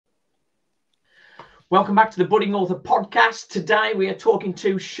Welcome back to the Budding Author Podcast. Today we are talking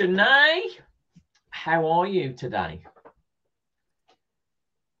to Shenae. How are you today?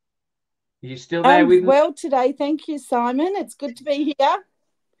 Are you still there with me? Well today, thank you, Simon. It's good to be here.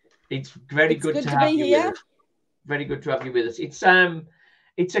 It's very good to have you with us. Very good to have you with us.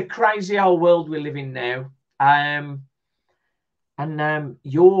 It's a crazy old world we live in now.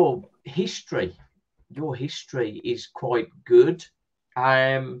 Your history is quite good.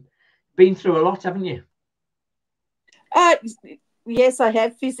 Been through a lot, haven't you? Yes, I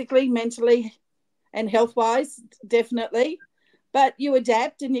have, physically, mentally, and health-wise, definitely. But you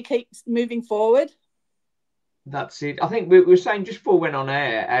adapt and you keep moving forward. That's it. I think we were saying just before we went on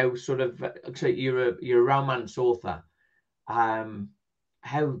air how sort of so you're a romance author.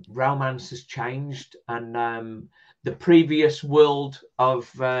 How romance has changed, and the previous world of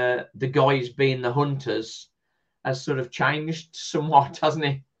the guys being the hunters has sort of changed somewhat, hasn't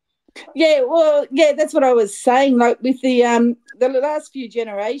it? Yeah, well, yeah, that's what I was saying. Like with the last few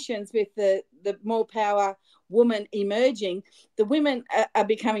generations, with the more power woman emerging, the women are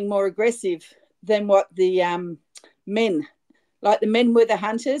becoming more aggressive than what the men. Like the men were the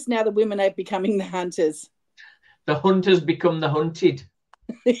hunters, now the women are becoming the hunters. The hunters become the hunted.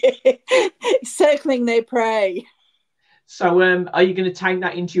 Circling their prey. So, are you going to take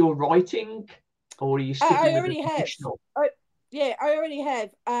that into your writing, or are you sticking with the traditional? I already have.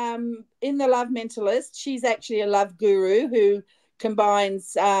 In The Love Mentalist, she's actually a love guru who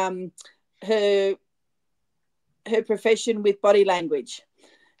combines her profession with body language.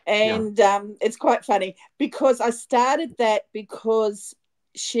 And it's quite funny because I started that because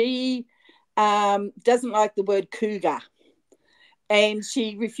she doesn't like the word cougar, and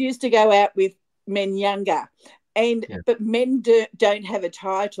she refused to go out with men younger. But men don't have a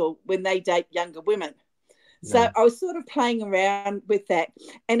title when they date younger women. So I was sort of playing around with that.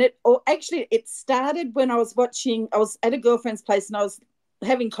 And it started when I was at a girlfriend's place and I was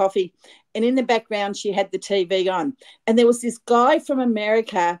having coffee, and in the background she had the TV on. And there was this guy from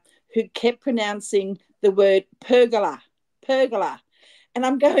America who kept pronouncing the word pergola. And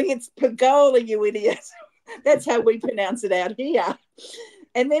I'm going, it's pergola, you idiot. That's how we pronounce it out here.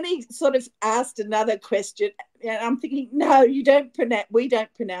 And then he sort of asked another question, and I'm thinking, no, we don't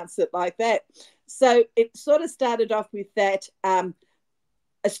pronounce it like that. So it sort of started off with that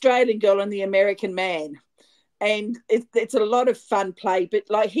Australian girl and the American man. And it's a lot of fun play, but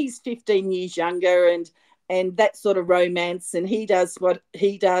like he's 15 years younger and that sort of romance, and he does what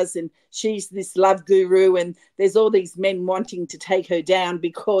he does, and she's this love guru, and there's all these men wanting to take her down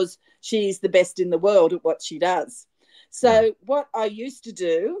because she's the best in the world at what she does. So what I used to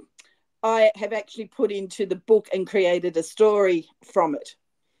do, I have actually put into the book and created a story from it.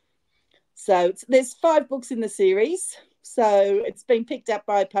 So there's 5 books in the series. So it's been picked up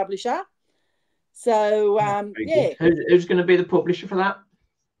by a publisher. So, Who's going to be the publisher for that?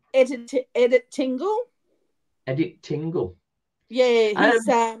 Edit Tingle. Edit Tingle. Yeah,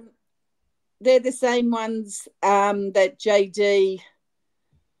 they're the same ones that JD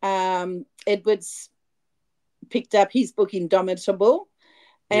Edwards picked up his book Indomitable.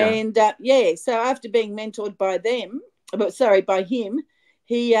 And so after being mentored by him,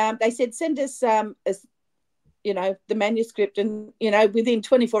 they said send us the manuscript, and within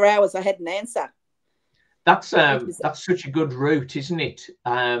 24 hours I had an answer. That's such a good route, isn't it?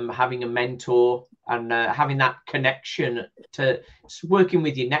 Having a mentor and having that connection to working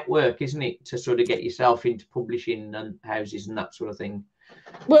with your network, isn't it, to sort of get yourself into publishing and houses and that sort of thing.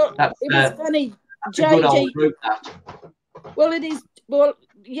 Well, it was funny. JD, a good old route, that. Well, it is. Well,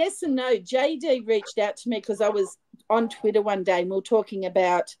 yes and no. JD reached out to me because I was on Twitter one day and we were talking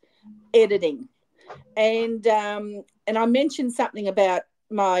about editing, and I mentioned something about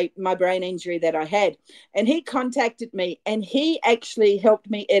my brain injury that I had, and he contacted me, and he actually helped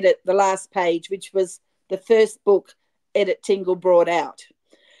me edit the last page, which was the first book Edit Tingle brought out,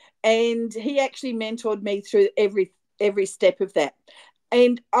 and he actually mentored me through every step of that.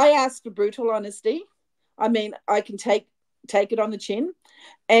 And I asked for brutal honesty. I mean, I can take it on the chin,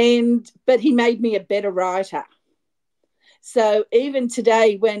 but he made me a better writer. So even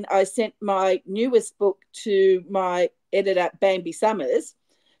today, when I sent my newest book to my editor, Bambi Summers,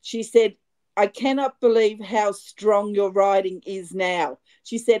 she said, I cannot believe how strong your writing is now.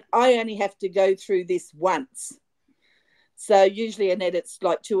 She said, I only have to go through this once. So usually an edit's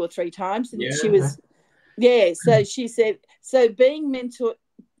like 2 or 3 times. And she was, so she said, so being mentored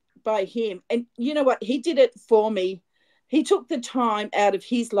by him, and you know what, he did it for me. He took the time out of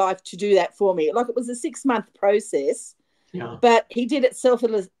his life to do that for me. Like, it was a 6-month process, but he did it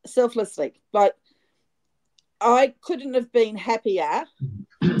selflessly. Like, I couldn't have been happier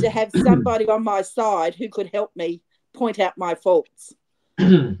to have somebody on my side who could help me point out my faults.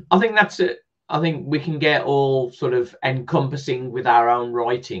 I think that's it. I think we can get all sort of encompassing with our own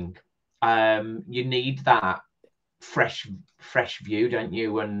writing. You need that fresh view, don't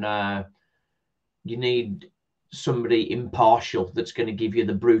you? And you need somebody impartial that's going to give you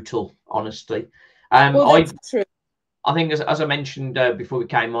the brutal honesty. Well, that's true. I think, as I mentioned before we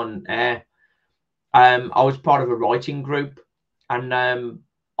came on air, I was part of a writing group, and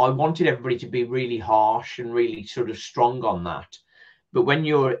I wanted everybody to be really harsh and really sort of strong on that. But when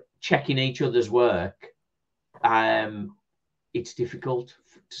you're checking each other's work, it's difficult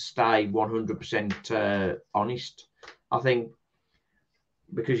to stay 100% honest, I think,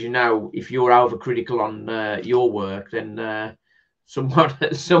 because, you know, if you're overcritical on your work, then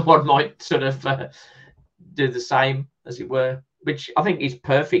someone might sort of do the same, as it were, which I think is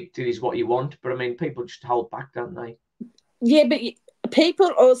perfect. It is what you want, but I mean, people just hold back, don't they? Yeah, but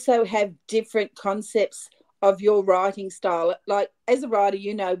people also have different concepts of your writing style. Like, as a writer,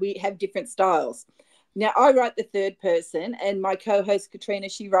 you know, we have different styles. Now, I write the third person, and my co-host Katrina,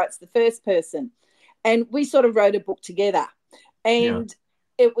 she writes the first person, and we sort of wrote a book together. And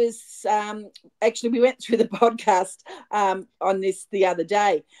it was actually, we went through the podcast on this the other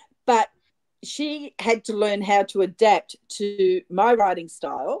day, but she had to learn how to adapt to my writing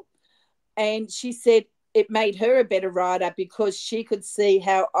style, and she said it made her a better writer because she could see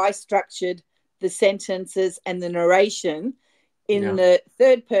how I structured the sentences and the narration in the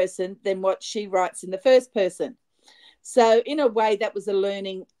third person than what she writes in the first person. So in a way, that was a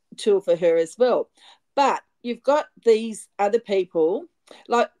learning tool for her as well. But you've got these other people,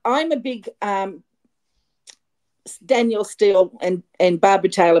 like I'm a big Danielle Steele and Barbara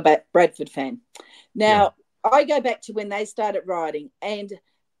Taylor Bradford fan. Now, I go back to when they started writing, and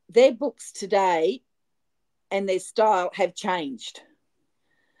their books today and their style have changed.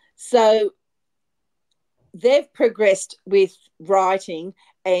 So they've progressed with writing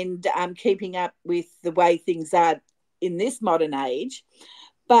and keeping up with the way things are in this modern age.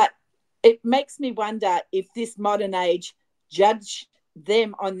 But it makes me wonder if this modern age judged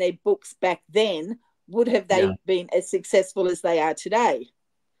them on their books back then, would have they been as successful as they are today?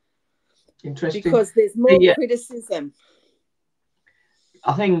 Interesting. Because there's more criticism.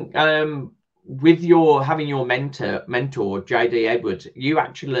 I think with your having your mentor JD Edwards, you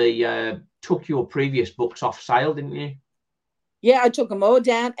actually took your previous books off sale, didn't you? Yeah, I took them all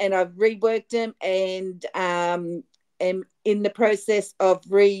down and I've reworked them, and am in the process of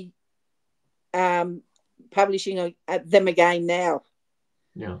publishing them again now.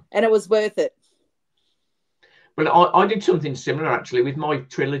 Yeah, and it was worth it. Well, I did something similar actually with my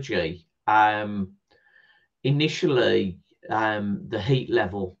trilogy. Initially, the heat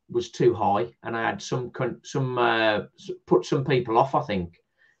level was too high, and I had put some people off, I think,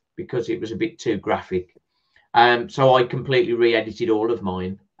 because it was a bit too graphic. So I completely re-edited all of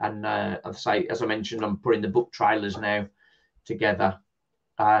mine, and as I mentioned, I'm putting the book trailers now together.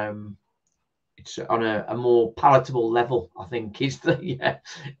 It's on a more palatable level, I think, is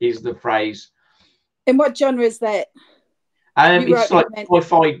the phrase. And what genre is that? It's like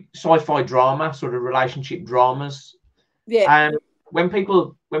sci-fi drama, sort of relationship dramas. Yeah. When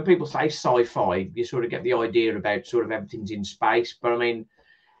people say sci-fi, you sort of get the idea about sort of everything's in space. But I mean,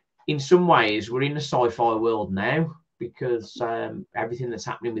 in some ways, we're in a sci-fi world now because everything that's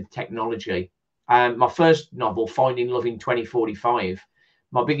happening with technology. My first novel, Finding Love in 2045,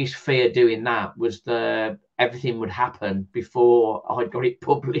 my biggest fear doing that was everything would happen before I got it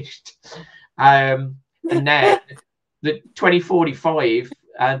published. And now the 2045,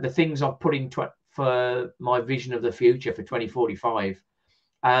 the things I've put in for my vision of the future for 2045,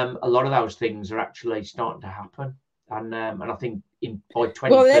 a lot of those things are actually starting to happen. And I think by 2030.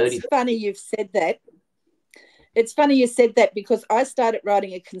 Well, that's funny you've said that. It's funny you said that because I started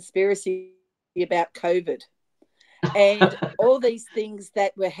writing a conspiracy about COVID and all these things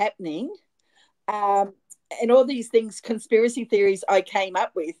that were happening, and all these conspiracy theories I came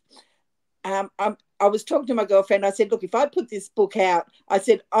up with. I was talking to my girlfriend. I said, look, if I put this book out, I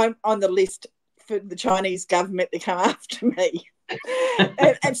said, I'm on the list for the Chinese government to come after me.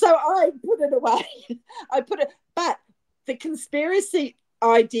 and so I put it away. But the conspiracy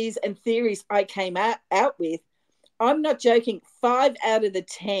ideas and theories I came out with, I'm not joking, 5 out of the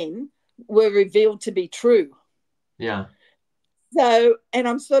 10 were revealed to be true. Yeah. So, and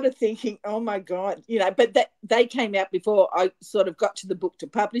I'm sort of thinking, oh my God, but they came out before I sort of got to the book to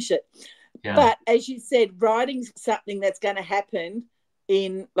publish it. Yeah. But as you said, writing something that's going to happen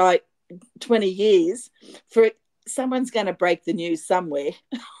in like 20 years, someone's going to break the news somewhere.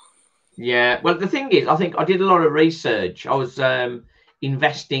 Yeah. Well, the thing is, I think I did a lot of research. I was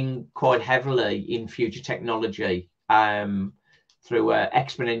investing quite heavily in future technology through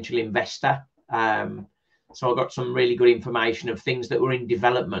Exponential Investor. So I got some really good information of things that were in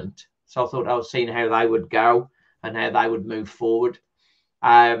development. So I thought I was seeing how they would go and how they would move forward.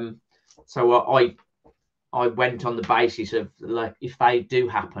 So I went on the basis of, like, if they do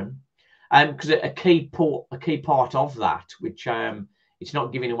happen, because a key part of that, which it's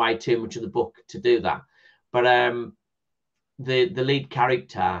not giving away too much of the book to do that, but the lead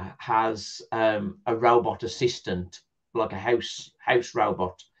character has a robot assistant, like a house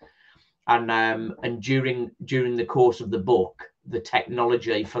robot, and during the course of the book, the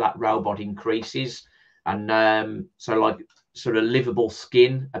technology for that robot increases, and so, like, sort of livable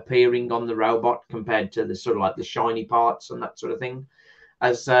skin appearing on the robot compared to the sort of like the shiny parts and that sort of thing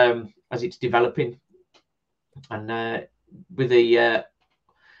as it's developing, and with the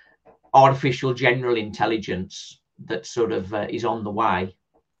artificial general intelligence that sort of is on the way,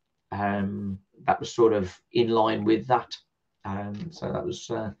 that was sort of in line with that. So that was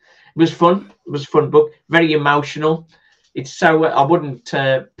it was fun. It was a fun book, very emotional. It's so I wouldn't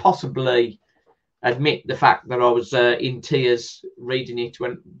possibly admit the fact that I was in tears reading it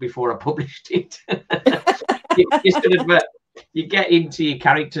before I published it. you sort of you get into your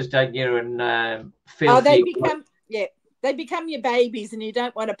characters, don't you, and feel. They become your babies, and you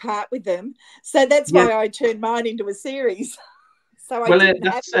don't want to part with them. So that's why I turned mine into a series. So I didn't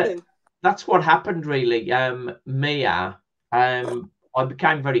have to. That's what happened, really. Mia, I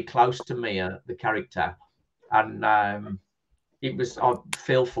became very close to Mia, the character, and I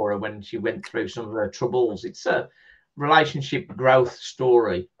feel for her when she went through some of her troubles. It's a relationship growth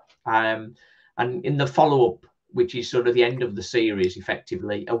story, and in the follow-up, which is sort of the end of the series,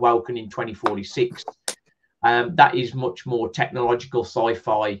 effectively, Awoken in 2046, that is much more technological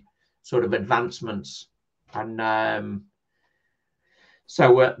sci-fi sort of advancements, and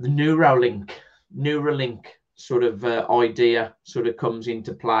so the Neuralink sort of idea sort of comes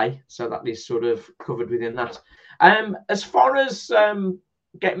into play. So that is sort of covered within that. As far as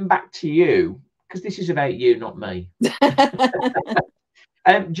getting back to you, because this is about you, not me.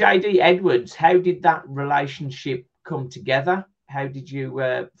 JD Edwards, how did that relationship come together? How did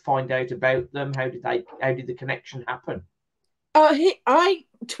you find out about them? How did the connection happen? Oh, I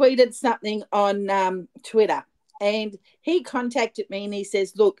tweeted something on Twitter, and he contacted me and he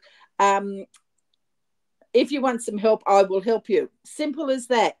says, look, if you want some help, I will help you. Simple as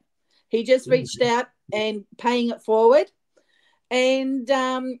that. He just reached out and paying it forward. And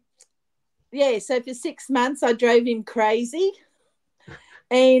so for 6 months, I drove him crazy.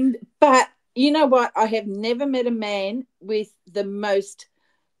 But you know what? I have never met a man with the most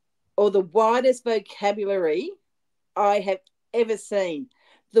or the widest vocabulary I have ever seen.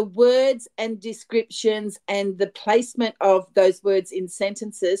 The words and descriptions and the placement of those words in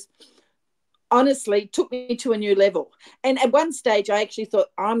sentences honestly took me to a new level. And at one stage, I actually thought,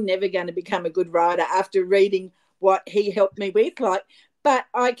 I'm never going to become a good writer after reading what he helped me with. But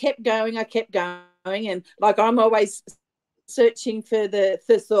I kept going, and I'm always searching for the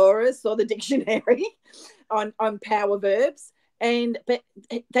thesaurus or the dictionary on power verbs, but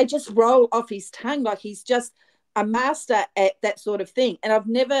they just roll off his tongue like he's just a master at that sort of thing. And I've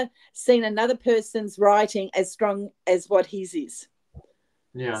never seen another person's writing as strong as what his is.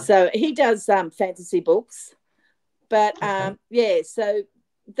 Yeah. So he does fantasy books, but so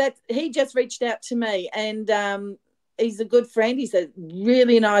that he just reached out to me, and he's a good friend. He's a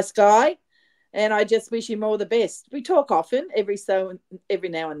really nice guy, and I just wish him all the best. We talk often, every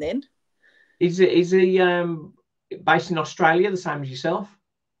now and then. Is he based in Australia, the same as yourself?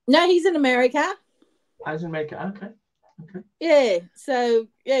 No, he's in America. He's in America. Okay. Yeah. So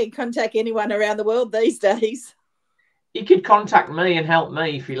you contact anyone around the world these days. He could contact me and help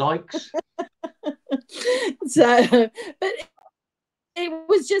me if he likes. But it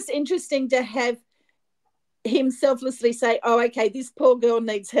was just interesting to have him selflessly say, oh, okay, this poor girl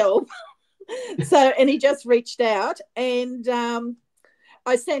needs help. And he just reached out, and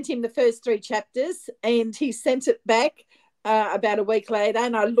I sent him the first 3 chapters, and he sent it back about a week later,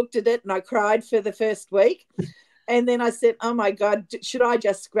 and I looked at it and I cried for the first week. And then I said, oh my God, should I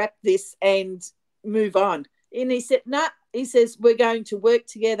just scrap this and move on? And he said, no, he says, we're going to work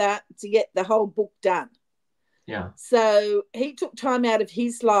together to get the whole book done. Yeah. So he took time out of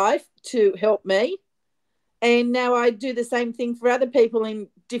his life to help me. And now I do the same thing for other people in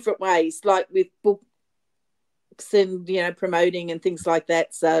different ways, like with books and, promoting and things like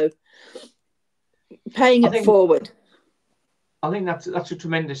that. So paying it forward. I think that's a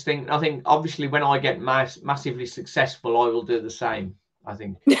tremendous thing. I think obviously when I get massively successful, I will do the same. I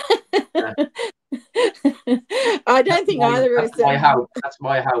think. I don't think either of us. That's my hope. That's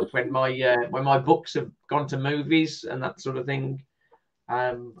my hope. When my books have gone to movies and that sort of thing,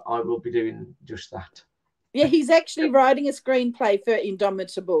 I will be doing just that. Yeah, he's actually writing a screenplay for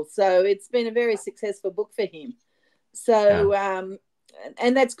Indomitable, so it's been a very successful book for him. So,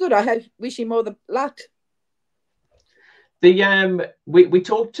 and that's good. I wish him all the luck. We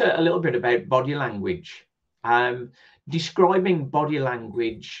talked a little bit about body language. Describing body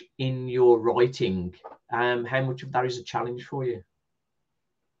language in your writing, how much of that is a challenge for you?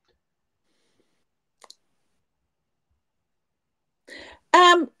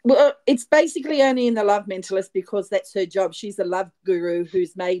 Well, it's basically only in The Love Mentalist because that's her job. She's a love guru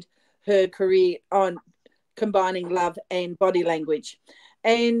who's made her career on combining love and body language.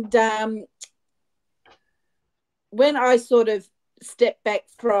 And when I sort of stepped back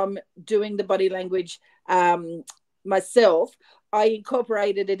from doing the body language myself, I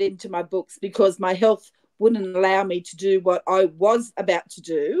incorporated it into my books because my health wouldn't allow me to do what I was about to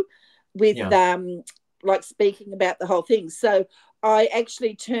do with like speaking about the whole thing. So I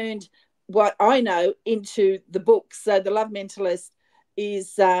actually turned what I know into the book. So The Love Mentalist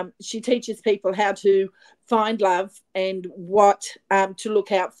is she teaches people how to find love and what to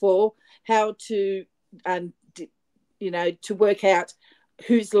look out for, how to to work out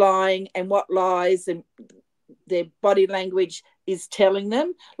who's lying and what lies and their body language is telling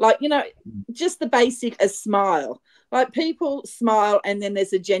them. Like, just the basic, a smile. Like, people smile and then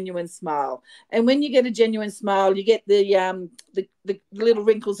there's a genuine smile. And when you get a genuine smile, you get the little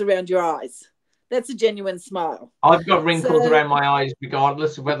wrinkles around your eyes. That's a genuine smile. I've got wrinkles around my eyes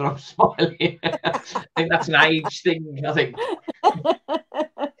regardless of whether I'm smiling. I think that's an age thing, I think.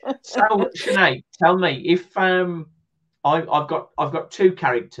 So, Shenae, tell me, if I've got two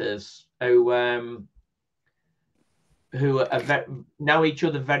characters who know each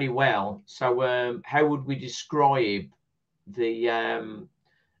other very well. So how would we describe the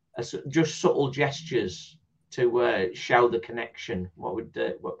just subtle gestures to show the connection?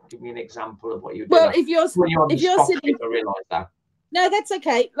 Give me an example of what you do? Well, if you're sitting, I realise that. No, that's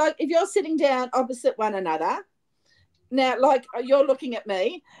okay. Like, if you're sitting down opposite one another, now, like, you're looking at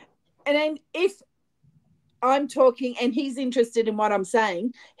me, and then if I'm talking and he's interested in what I'm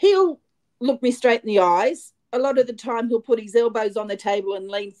saying, he'll look me straight in the eyes. A lot of the time he'll put his elbows on the table and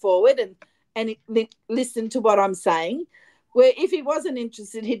lean forward and listen to what I'm saying. Where if he wasn't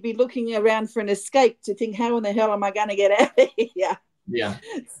interested, he'd be looking around for an escape to think, how in the hell am I going to get out of here? Yeah.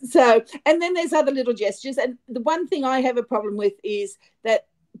 So, and then there's other little gestures. And the one thing I have a problem with is that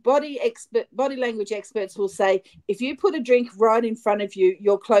body language experts will say, if you put a drink right in front of you,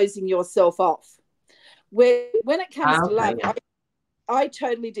 you're closing yourself off. When it comes to love, I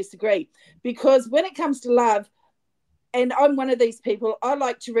totally disagree, because when it comes to love, and I'm one of these people, I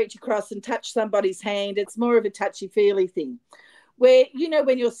like to reach across and touch somebody's hand. It's more of a touchy-feely thing. Where,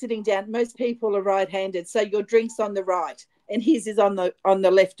 when you're sitting down, most people are right-handed, so your drink's on the right and his is on the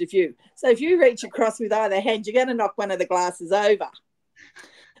left of you. So if you reach across with either hand, you're going to knock one of the glasses over.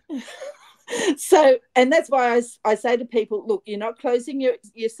 So, and that's why I say to people, look, you're not closing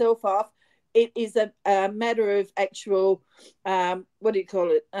yourself off. It is a matter of actual, what do you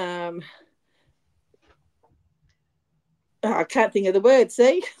call it? I can't think of the word,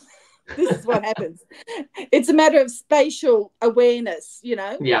 see? This is what happens. It's a matter of spatial awareness,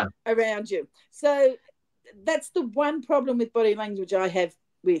 around you. So that's the one problem with body language I have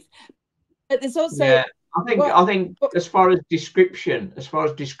with. But there's also... Yeah, I think as far as descriptions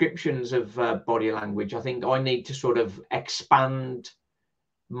of body language, I think I need to sort of expand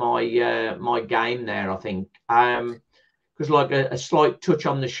my game there, I think, because like a slight touch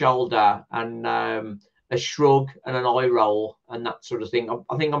on the shoulder and a shrug and an eye roll and that sort of thing,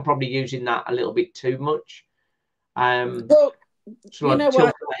 I think I'm probably using that a little bit too much. Well, sort of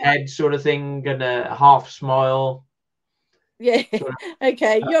tilt the head sort of thing and a half smile. Yeah.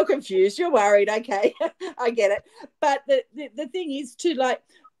 Okay. You're confused. You're worried. Okay. I get it. But the thing is too, like,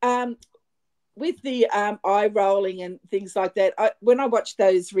 with the eye rolling and things like that, when I watch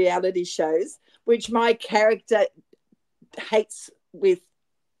those reality shows, which my character hates with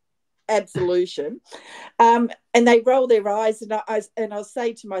absolution, and they roll their eyes, and I'll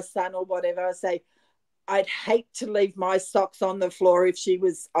say to my son or whatever, I say, I'd hate to leave my socks on the floor if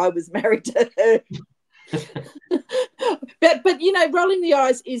I was married to her. but rolling the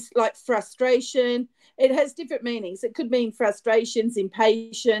eyes is like frustration. It has different meanings. It could mean frustrations,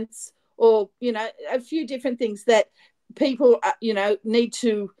 impatience, or a few different things that people need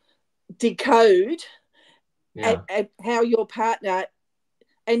to decode at how your partner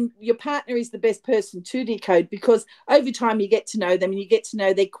and your partner is the best person to decode, because over time you get to know them and you get to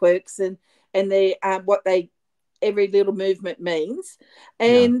know their quirks and their what they every little movement means,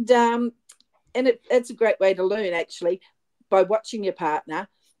 and it's a great way to learn, actually, by watching your partner.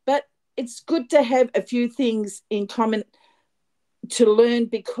 But it's good to have a few things in common to learn,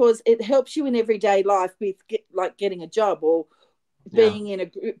 because it helps you in everyday life with like getting a job or being in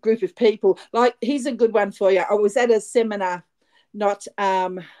a group of people. Like, here's a good one for you. I was at a seminar not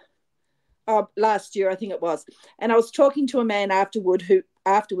last year, I think it was, and I was talking to a man afterwards who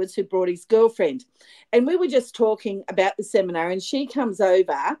brought his girlfriend, and we were just talking about the seminar, and she comes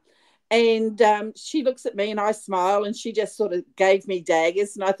over and she looks at me and I smile, and she just sort of gave me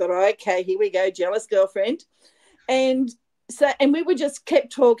daggers, and I thought, oh, okay, here we go, jealous girlfriend. And we were just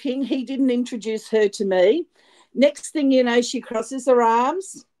kept talking. He didn't introduce her to me. Next thing you know, she crosses her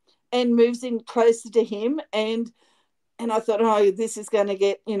arms and moves in closer to him, and I thought, oh, this is going to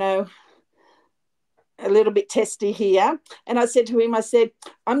get, a little bit testy here. And I said to him,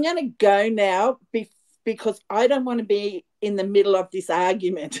 I'm going to go now because I don't want to be in the middle of this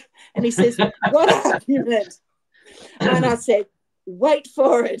argument. And he says, what argument? And I said, wait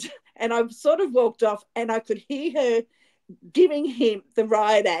for it. And I sort of walked off, and I could hear her giving him the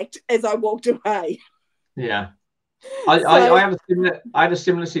riot act as I walked away. Yeah. I had a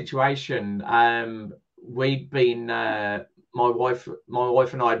similar situation. We'd been my wife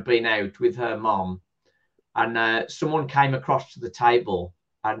and I had been out with her mom, and someone came across to the table,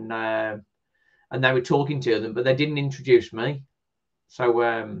 and they were talking to them, but they didn't introduce me. So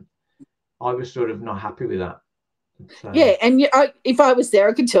I was sort of not happy with that. Yeah, and if I was there,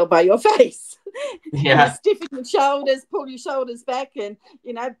 I could tell by your face. Yeah. You stiffen your shoulders, pull your shoulders back, and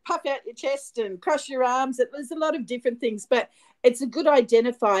puff out your chest and cross your arms. There's a lot of different things, but it's a good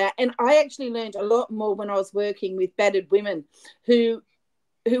identifier. And I actually learned a lot more when I was working with battered women who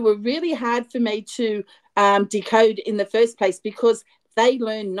were really hard for me to decode in the first place, because they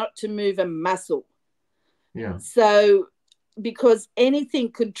learn not to move a muscle. Yeah. So because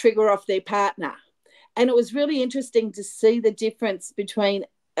anything could trigger off their partner. And it was really interesting to see the difference between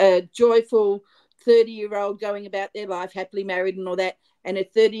a joyful 30-year-old going about their life, happily married and all that, and a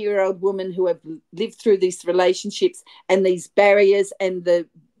 30-year-old woman who have lived through these relationships and these barriers, and the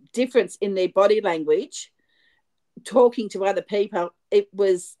difference in their body language, talking to other people. It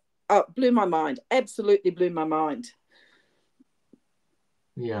was blew my mind, absolutely blew my mind.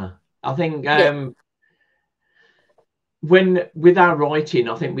 Yeah, I think when with our writing,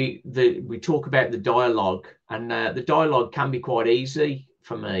 I think we talk about the dialogue, and the dialogue can be quite easy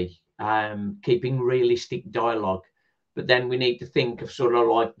for me, keeping realistic dialogue. But then we need to think of sort of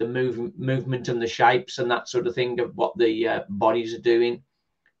like the movement and the shapes and that sort of thing of what the bodies are doing.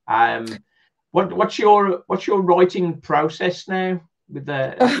 What's your writing process now with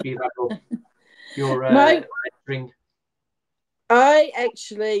your rendering? I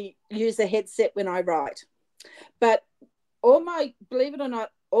actually use a headset when I write, but believe it or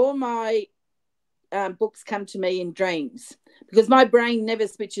not, all my books come to me in dreams, because my brain never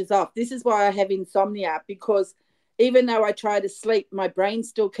switches off. This is why I have insomnia, because even though I try to sleep, my brain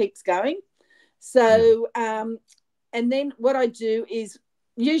still keeps going. So, and then what I do is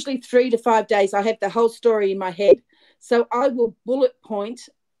usually 3 to 5 days, I have the whole story in my head. So I will bullet point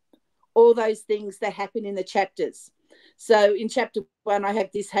all those things that happen in the chapters. So in chapter 1, I have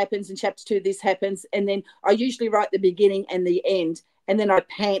this happens. In chapter 2, this happens. And then I usually write the beginning and the end. And then I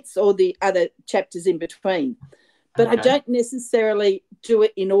pants all the other chapters in between. But okay. I don't necessarily do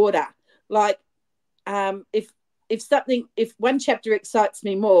it in order. Like if one chapter excites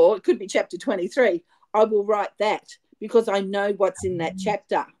me more, it could be chapter 23, I will write that, because I know what's in that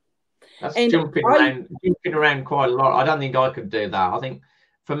chapter. That's jumping around quite a lot. I don't think I could do that. I think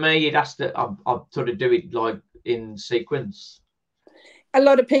for me, it has to, I'll sort of do it like in sequence. A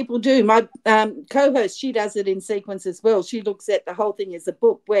lot of people do. My co-host, she does it in sequence as well. She looks at the whole thing as a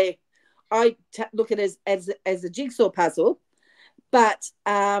book, where I look at it as a jigsaw puzzle. But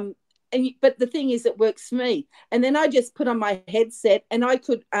but the thing is, it works for me. And then I just put on my headset, and I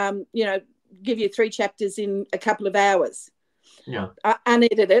could give you 3 chapters in a couple of hours. Yeah.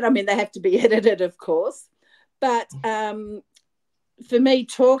 Unedited. I mean, they have to be edited, of course. But for me,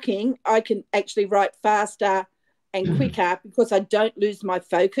 talking, I can actually write faster and quicker, because I don't lose my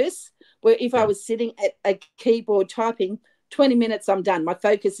focus. Where if I was sitting at a keyboard typing, 20 minutes, I'm done. My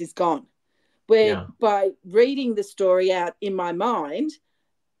focus is gone. Where by reading the story out in my mind,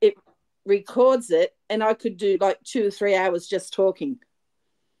 it records it, and I could do like 2 or 3 hours just talking.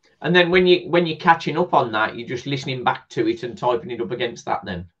 And then when you're catching up on that, you're just listening back to it and typing it up against that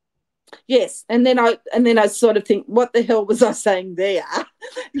then. Yes, and then I sort of think, what the hell was I saying there?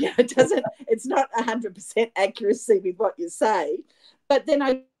 it's not 100% accuracy with what you say. But then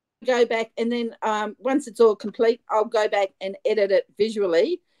I go back, and then once it's all complete, I'll go back and edit it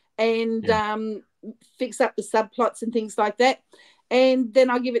visually and fix up the subplots and things like that. And then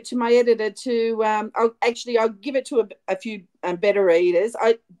I'll give it to my editor to, I'll give it to a few beta readers.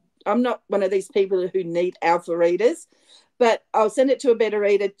 I'm not one of these people who need alpha readers, but I'll send it to a beta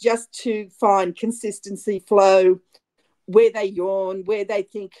reader just to find consistency, flow, where they yawn, where they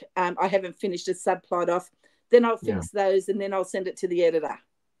think I haven't finished a subplot off. Then I'll fix those, and then I'll send it to the editor.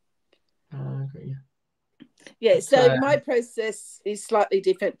 Okay. Yeah, so my process is slightly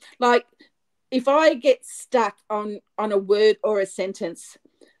different. Like, if I get stuck on a word or a sentence,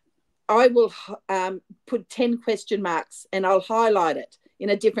 I will put 10 question marks and I'll highlight it in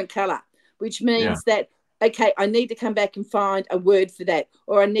a different colour, which means that, okay, I need to come back and find a word for that,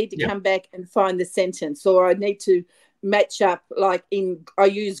 or I need to come back and find the sentence, or I need to match up, like I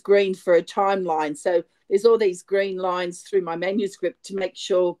use green for a timeline. So there's all these green lines through my manuscript to make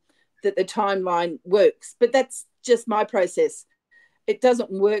sure that the timeline works. But that's just my process. It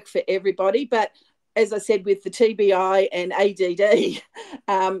doesn't work for everybody. But as I said, with the TBI and ADD,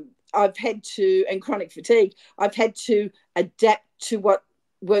 I've had to, and chronic fatigue, I've had to adapt to what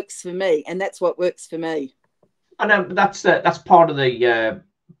works for me, and that's what works for me. And that's part of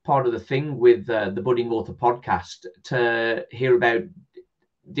the thing with the Budding Author podcast, to hear about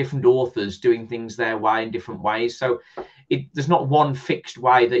different authors doing things their way in different ways. So there's not one fixed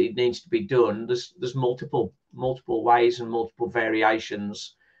way that it needs to be done. There's multiple ways and multiple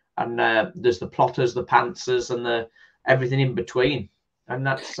variations, and there's the plotters, the pantsers, and the everything in between. And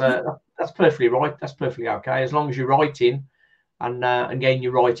that's perfectly right. That's perfectly okay, as long as you're writing, and again,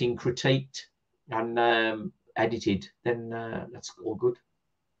 you're writing critiqued and edited, then that's all good.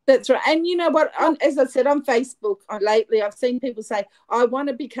 That's right. And you know what, as I said, on Facebook lately, I've seen people say, I want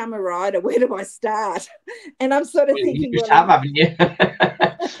to become a writer, where do I start? And I'm sort of thinking, you just haven't you?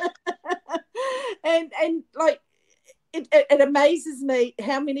 and like it amazes me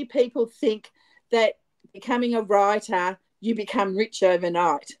how many people think that becoming a writer, you become rich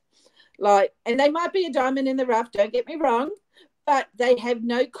overnight. Like, and they might be a diamond in the rough, don't get me wrong, but they have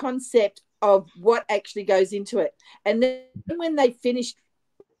no concept of what actually goes into it. And then when they finish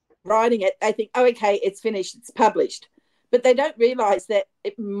writing it, they think, oh, okay, it's finished, it's published. But they don't realize that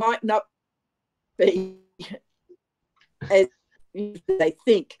it might not be as they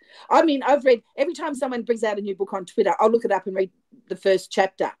think. I mean, I've read, every time someone brings out a new book on Twitter, I'll look it up and read the first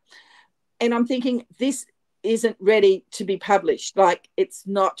chapter. And I'm thinking, this isn't ready to be published. Like, it's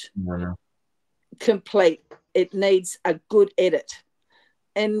not complete. It needs a good edit.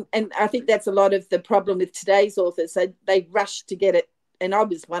 And I think that's a lot of the problem with today's authors. So they rush to get it, and I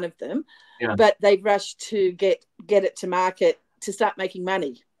was one of them, but they rushed to get it to market to start making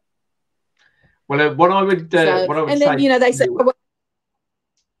money. Well, what I would say, then, you know, they say,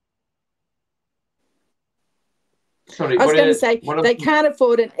 sorry, I was going to say they can't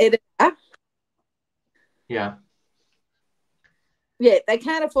afford an editor. Yeah, they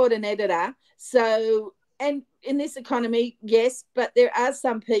can't afford an editor. So, and in this economy, yes, but there are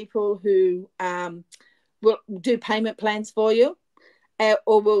some people who will do payment plans for you.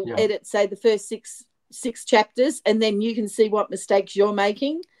 Or we'll edit, say, the first six chapters, and then you can see what mistakes you're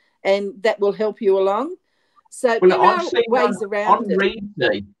making, and that will help you along. So there are ways around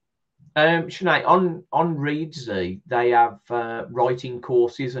it. Shenae, on Readsy, they have writing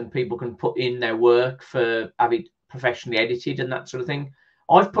courses, and people can put in their work for have it professionally edited and that sort of thing.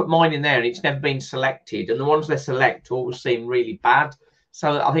 I've put mine in there, and it's never been selected, and the ones they select always seem really bad.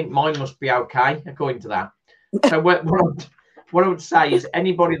 So I think mine must be okay according to that. So what I would say is,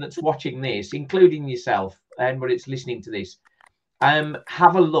 anybody that's watching this, including yourself, and anybody that's listening to this,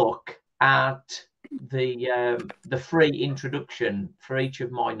 have a look at the free introduction for each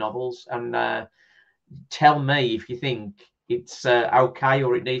of my novels, and tell me if you think it's okay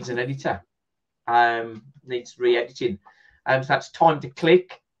or it needs an editor, needs re-editing. So that's Time to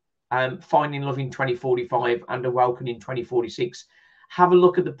Click, Finding Love in 2045, and Awoken in 2046. Have a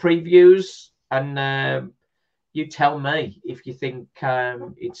look at the previews, and you tell me if you think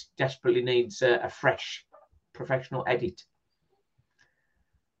it desperately needs a fresh professional edit.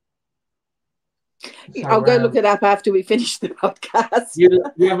 So, I'll go look it up after we finish the podcast. You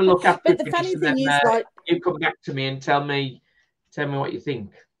have a look after. But the funny thing is, like, you come back to me and tell me what you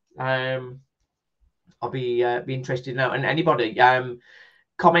think. I'll be interested now. And anybody,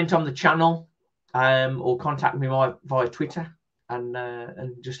 comment on the channel, or contact me via Twitter, and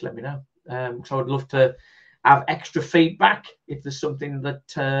just let me know. So I'd love to have extra feedback if there's something that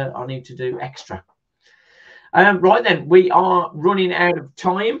I need to do extra. Right then, we are running out of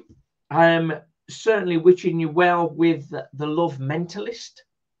time. Certainly wishing you well with the Love Mentalist.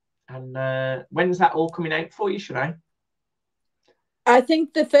 And when's that all coming out for you, Shenae? I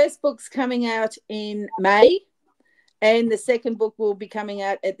think the first book's coming out in May, and the second book will be coming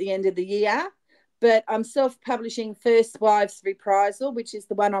out at the end of the year. But I'm self-publishing First Wives Reprisal, which is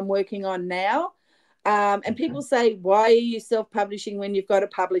the one I'm working on now. And people say, why are you self-publishing when you've got a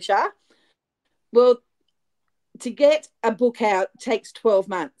publisher? Well, to get a book out takes 12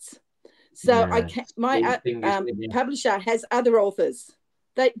 months. So my publisher has other authors.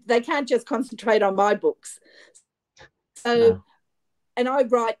 They can't just concentrate on my books. So, and I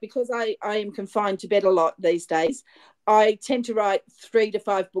write, because I am confined to bed a lot these days, I tend to write 3 to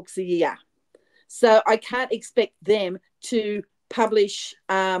 5 books a year. So I can't expect them to publish,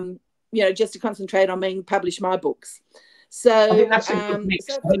 just to concentrate on me and publish my books. So I think that's a good mix.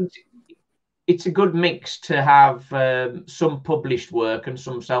 It's a good mix to have some published work and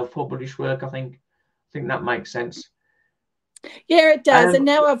some self-published work. I think that makes sense. Yeah, it does. And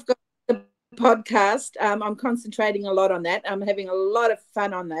now I've got the podcast. I'm concentrating a lot on that. I'm having a lot of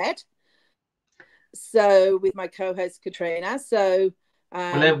fun on that. So with my co-host Katrina. So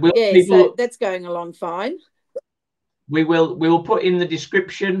so that's going along fine. We will put in the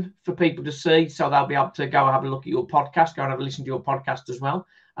description for people to see, so they'll be able to go have a look at your podcast, go and have a listen to your podcast as well,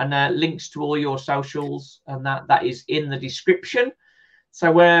 and links to all your socials, and that is in the description.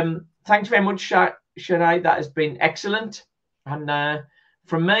 So thanks very much, Shenae. That has been excellent. And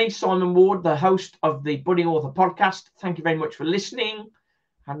from me, Simon Ward, the host of the Budding Author podcast, thank you very much for listening,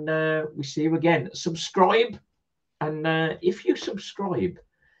 and we see you again. Subscribe, and if you subscribe,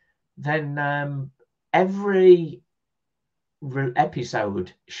 then every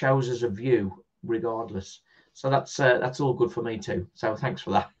episode shows us a view regardless. So that's all good for me too. So thanks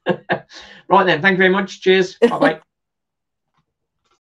for that. Right then, thank you very much. Cheers. Bye bye.